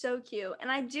so cute,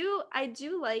 and I do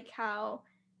like how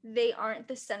they aren't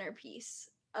the centerpiece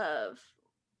of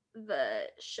the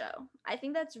show. I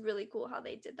think that's really cool how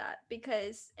they did that,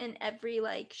 because in every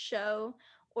like show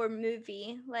or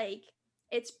movie, like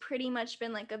it's pretty much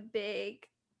been like a big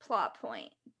plot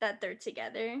point that they're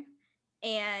together,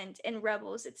 and in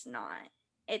Rebels it's not.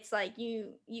 It's like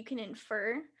you can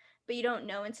infer, but you don't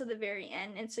know until the very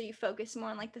end, and so you focus more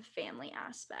on like the family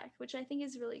aspect, which I think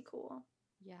is really cool.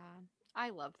 Yeah, I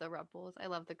love the Rebels. I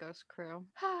love the Ghost Crew.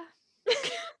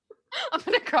 I'm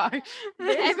gonna cry.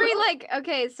 There's Every hope. like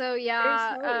okay, so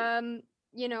yeah, hope.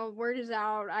 you know, word is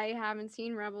out. I haven't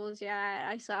seen Rebels yet.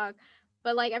 I suck.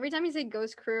 But like every time you say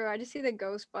Ghost Crew, I just see the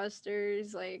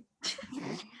Ghostbusters. Like,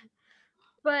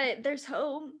 But there's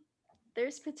hope.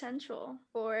 There's potential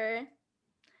for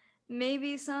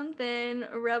maybe something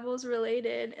Rebels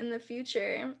related in the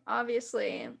future.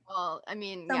 Obviously, Well, I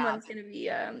mean, someone's gonna be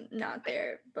not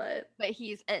there, but but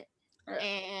he's it.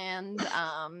 And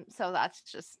so that's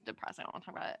just depressing. I don't want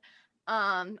to talk about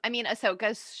it. I mean,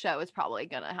 Ahsoka's show is probably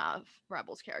gonna have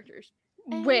Rebels characters.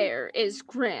 where is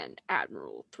Grand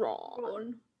Admiral Thrawn?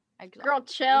 Thrawn. Exactly. Girl,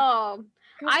 chill.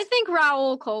 Girl, I think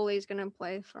Raul Coley's gonna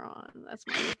play Thrawn. That's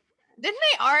my. Didn't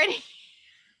they already?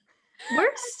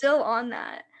 we're still on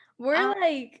that. We're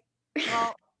like,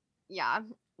 Well, yeah.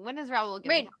 When is Raul gonna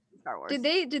Wait, be Star Wars?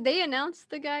 Did they announce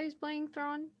the guy who's playing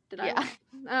Thrawn? Did Yeah. I?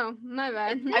 Oh, my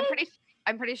bad.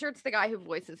 I'm pretty sure it's the guy who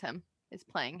voices him is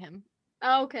playing him.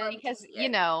 Oh, okay. Because you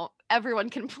know everyone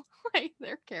can play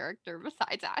their character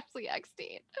besides Ashley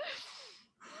Eckstein.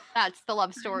 That's the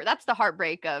love story. That's the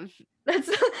heartbreak of. that's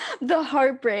the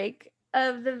heartbreak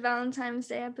of the Valentine's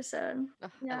Day episode.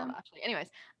 Ugh, I Yeah. love Ashley. Anyways,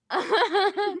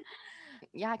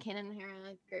 yeah, Kanan and Hera,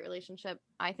 great relationship.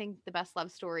 I think the best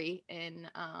love story in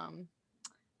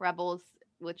Rebels,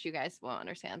 which you guys won't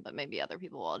understand, but maybe other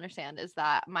people will understand, is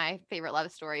that my favorite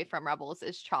love story from Rebels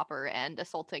is Chopper and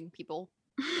assaulting people.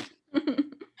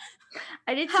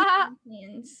 I did see some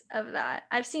scenes of that.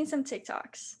 I've seen some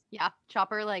TikToks. Yeah,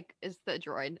 Chopper like is the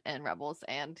droid in Rebels,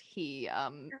 and he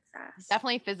That's fast.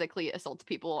 definitely physically assaults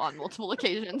people on multiple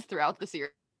occasions throughout the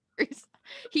series.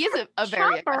 He is a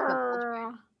very aggressive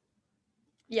Chopper.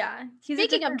 Yeah. He's a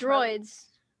Speaking of different level. droids,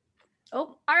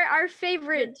 Oh, our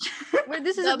favorite. Wait,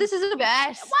 this is The this is a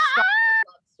best Star Wars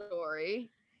love story.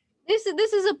 this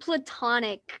is a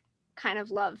platonic kind of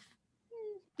love.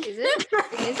 Is it?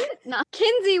 Is it? No.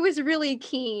 Kinsey was really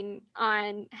keen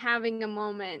on having a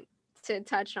moment to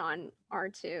touch on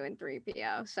R2 and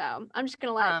 3PO, so I'm just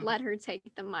gonna let her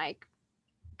take the mic.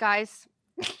 Guys,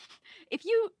 if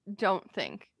you don't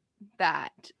think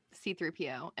that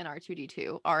C-3PO and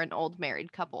R2-D2 are an old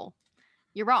married couple,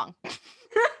 you're wrong.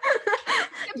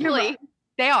 You're Really, wrong.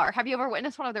 they are. Have you ever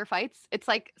witnessed one of their fights? It's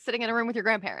like sitting in a room with your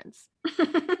grandparents.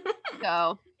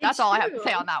 So that's It's all I have to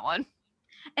say true. on that one.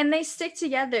 And they stick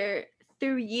together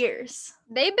through years.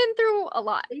 They've been through a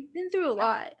lot. They've been through a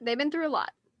lot. They've been through a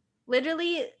lot.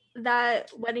 Literally,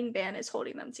 that wedding band is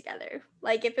holding them together.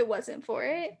 Like, if it wasn't for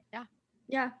it. Yeah.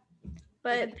 Yeah. They've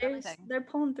But been through everything. they're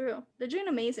pulling through. They're doing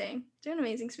amazing. Doing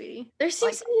amazing, sweetie. There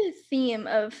seems to be a theme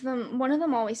of them. One of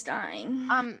them always dying.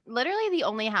 Literally the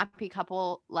only happy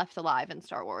couple left alive in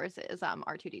Star Wars is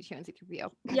R2-D2 and C-3PO.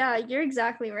 Yeah, you're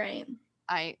exactly right.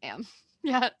 I am.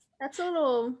 Yes. That's a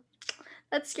little.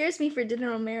 That scares me for Din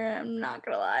and O'Mara. I'm not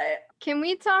gonna lie. Can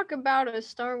we talk about a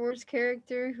Star Wars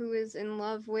character who is in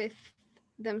love with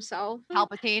themselves?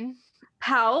 Palpatine.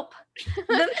 Palp.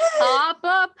 The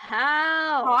Papa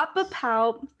Pal. Papa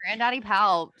Palp. Granddaddy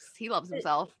Palps. He loves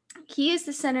himself. He is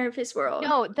the center of his world.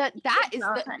 No, that is the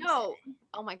Valentine's no.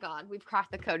 Oh my god, we've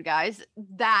cracked the code, guys.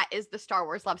 That is the Star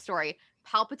Wars love story.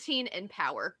 Palpatine and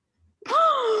power.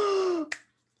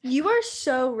 You are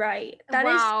so right. That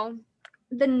is wow.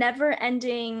 the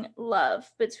never-ending love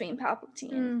between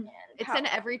Palpatine and It's Palp. in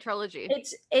every trilogy.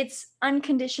 It's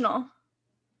unconditional.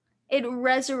 It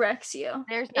resurrects you.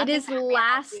 There's It nothing is Padme won't do.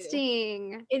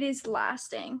 lasting. It is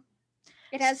lasting.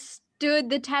 It has stood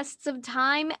the tests of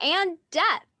time and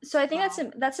death. So I think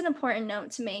Wow. that's an important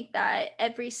note to make, that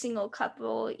every single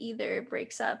couple either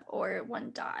breaks up or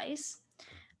one dies.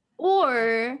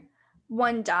 Or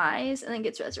one dies and then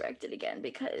gets resurrected again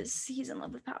because he's in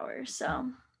love with power. So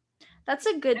that's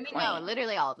a good I mean, point. no,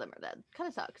 literally all of them are dead. Kind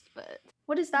of sucks, but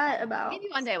What is that about? maybe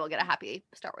one day we'll get a happy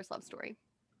Star Wars love story.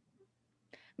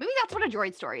 Maybe that's what a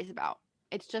droid story is about.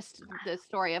 It's just the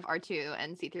story of R2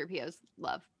 and C-3PO's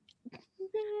love. That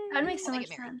would make so They much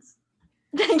get married. sense.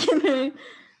 Thank you, Mary. It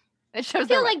I shows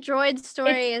feel their like Droid's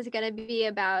story is gonna be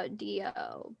about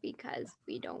Dio because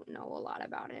we don't know a lot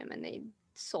about him, and they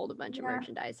sold a bunch of Yeah.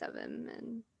 merchandise of him.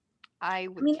 And I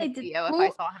would mean, they tip did- Dio if Who- I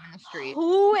saw him in the street.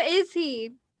 who is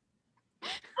he?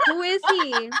 Who is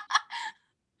he,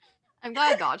 I'm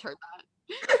glad Dodge heard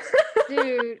that.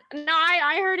 dude? No,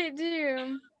 I heard it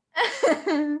too.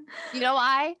 You know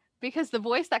why? Because the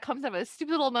voice that comes out of his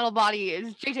stupid little metal body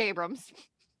is J.J. Abrams.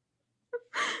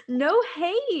 No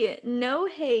hate. No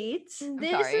hate. This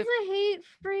sorry. is a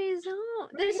hate-free zone.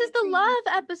 This is the Hate-free love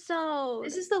episode.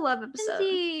 This is the love episode.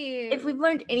 Lindsay. If we've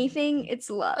learned anything, it's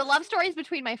love. The love story is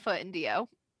between my foot and Dio.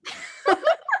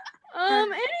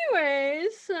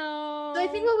 Anyways, so So I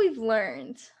think what we've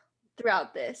learned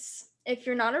throughout this, if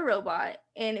you're not a robot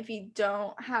and if you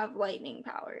don't have lightning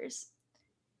powers,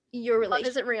 your love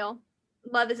relationship isn't real.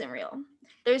 love isn't real.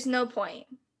 There's no point.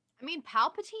 I mean,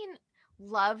 Palpatine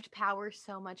loved power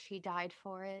so much he died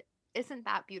for it. Isn't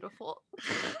that beautiful?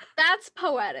 That's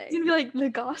poetic. It's gonna be like the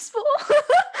gospel.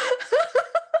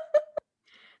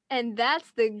 And that's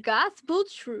the gospel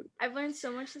truth. I've learned so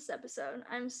much this episode.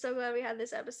 I'm so glad we had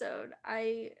this episode.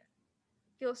 I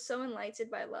feel so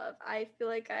enlightened by love. I feel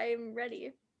like I'm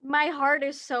ready. My heart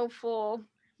is so full.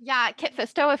 Yeah, Kit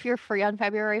Fisto, if you're free on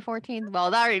February 14th, well,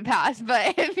 that already passed,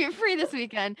 but if you're free this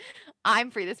weekend,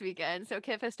 I'm free this weekend. So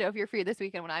Kit Fisto, if you're free this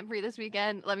weekend, when I'm free this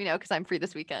weekend, let me know because I'm free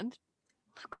this weekend.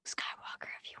 Luke Skywalker,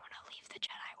 if you want to leave the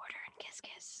Jedi Order and kiss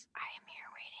kiss, I am here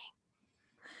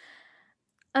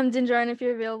waiting. Dinjarin, if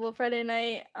you're available Friday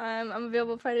night. I'm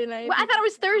available Friday night. Well, I thought it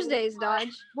was Thursdays, Dodge.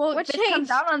 Well, what this comes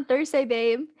changed? out on Thursday,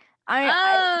 babe. He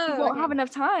won't have okay. enough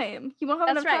time. He won't have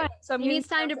That's enough right. time. So I'm He gonna needs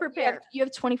time to cancel- prepare. You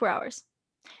have 24 hours.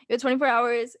 You have 24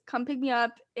 hours. Come pick me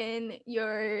up in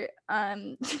your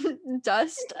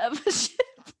dust of a ship.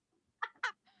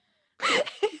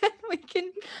 We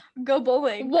can go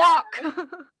bowling. Walk.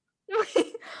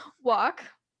 Walk.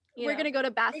 We're gonna go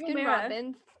to Baskin O'Mara.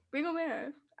 Robbins. Bring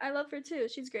O'Mara. I love her too.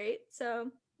 She's great. So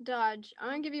Dodge, I'm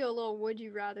gonna give you a little would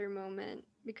you rather moment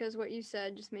because what you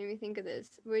said just made me think of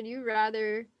this. Would you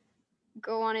rather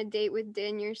go on a date with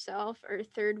Din yourself or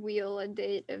third wheel a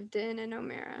date of Din and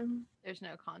O'Mara? There's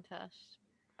no contest.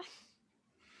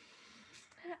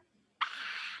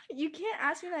 you can't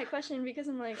ask me that question because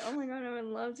I'm like, oh my god, I would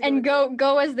love to. And with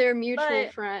go as their mutual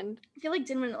But- friend. I feel like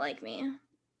Din wouldn't like me.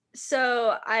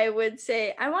 So I would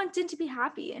say I want Din to be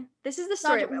happy. This is the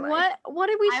story Dodge, of my life. what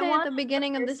did we I say at want the the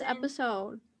beginning of this person-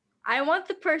 episode? I want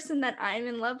the person that I'm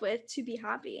in love with to be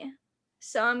happy.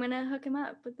 So I'm gonna hook him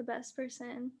up with the best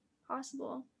person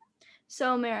possible.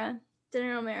 So O'Mara, Din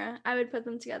and O'Mara, I would put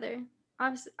them together.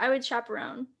 Obviously, I would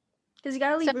chaperone because you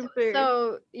gotta leave room for.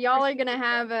 So y'all are for gonna people.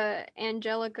 have a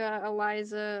Angelica,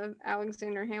 Eliza,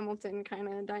 Alexander Hamilton kind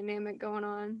of dynamic going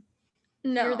on.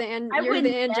 no, You're I you're would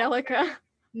the never- Angelica.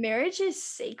 Marriage is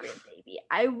sacred, baby.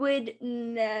 I would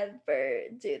never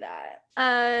do that.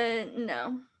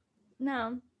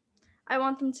 No. I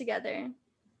want them together.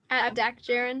 At Dak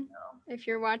Jaren, if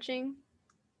you're watching.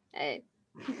 Hey.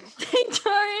 Dang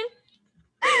Jard.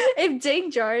 If Dang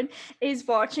Jard is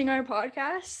watching our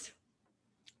podcast,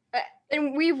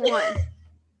 And we've won.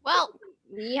 Well,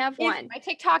 We have won. my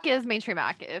TikTok is mainstream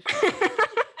Mac if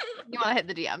you want to hit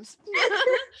the DMs.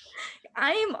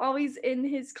 I am always in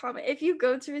his comment. If you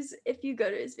go to his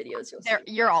videos, you'll see.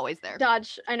 You're always there.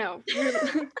 Dodge, I know.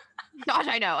 Gosh,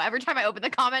 I know. Every time I open the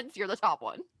comments, you're the top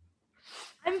one.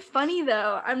 I'm funny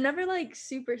though. I'm never like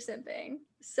super simping.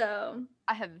 So,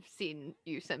 I have seen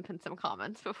you simp in some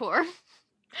comments before.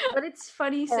 but it's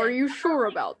funny. Are simp. you sure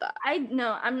about that? I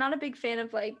know I'm not a big fan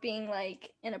of like being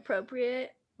like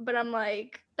inappropriate, but I'm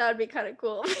like that would be kind of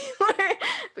cool if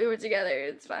we were together.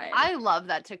 It's fine. I love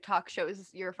that TikTok shows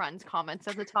your friends' comments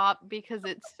at the top because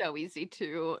it's so easy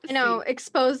to I know. see.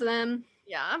 Expose them.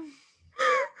 Yeah.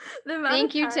 The amount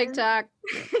Thank of you, times- TikTok.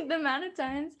 the amount of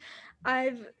times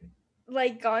I've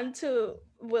like gone to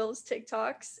Will's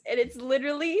TikToks and it's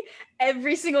literally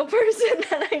every single person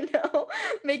that I know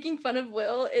making fun of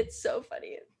Will. It's so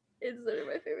funny. It's literally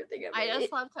my favorite thing ever. I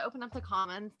just love to open up the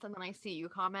comments and then I see you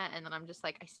comment and then I'm just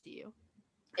like, I see you.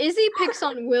 Izzy picks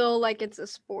on Will like it's a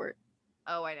sport.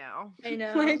 Oh, I know. I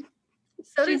know. Like,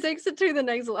 so, she does, takes it to the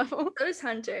next level. so does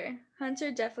Hunter.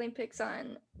 Hunter definitely picks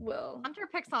on Will. Hunter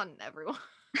picks on everyone.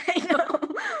 I know.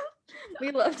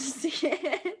 We love to see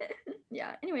it.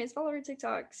 Yeah. Anyways, follow our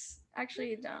TikToks.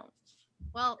 Actually, don't.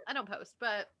 Well, I don't post,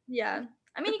 but Yeah.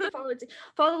 I mean, you can follow the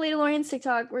Ladylorians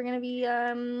TikTok. We're gonna be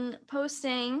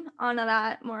posting on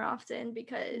that more often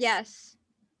because Yes,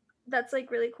 that's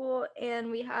like really cool, and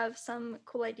we have some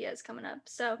cool ideas coming up.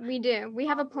 So we do. We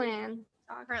have a plan.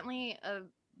 currently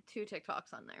 2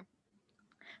 TikToks on there.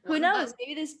 Who knows?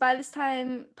 Maybe by this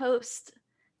time post,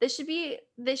 this should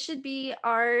be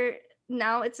our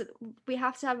now. We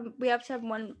have to have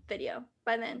one video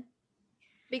by then,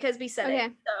 because we said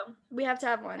it. So we have to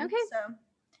have one. Okay. So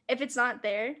if it's not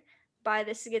there by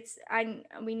this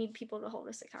we need people to hold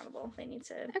us accountable. They need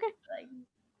to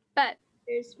but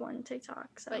there's one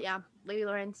TikTok. So. But yeah,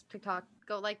 Ladylorians TikTok.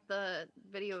 Go like the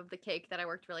video of the cake that I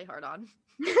worked really hard on.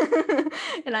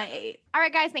 And I ate. All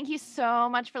right, guys, thank you so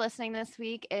much for listening this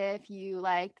week. If you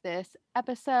liked this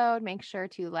episode, make sure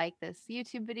to like this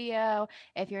YouTube video.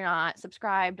 If you're not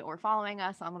subscribed or following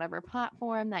us on whatever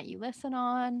platform that you listen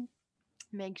on,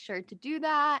 make sure to do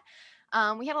that.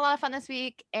 We had a lot of fun this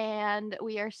week, and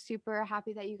we are super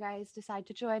happy that you guys decide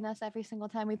to join us every single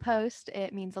time we post.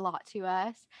 It means a lot to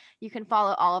us. You can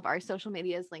follow all of our social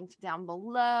medias linked down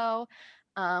below.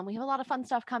 We have a lot of fun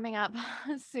stuff coming up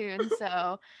soon,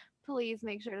 so please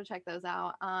make sure to check those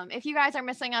out. If you guys are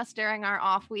missing us during our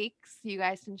off weeks, you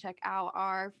guys can check out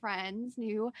our friends'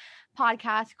 new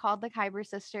podcast called the Kyber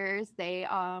Sisters. They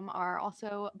are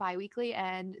also bi-weekly,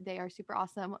 and they are super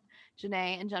awesome.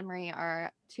 Janae and Jenmarie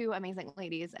are two amazing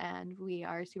ladies, and we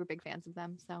are super big fans of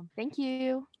them. So thank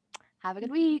you. Have a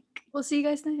good week. We'll see you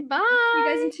guys next. Bye. See you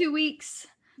guys in 2 weeks.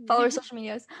 Follow our social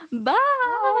medias.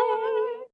 Bye.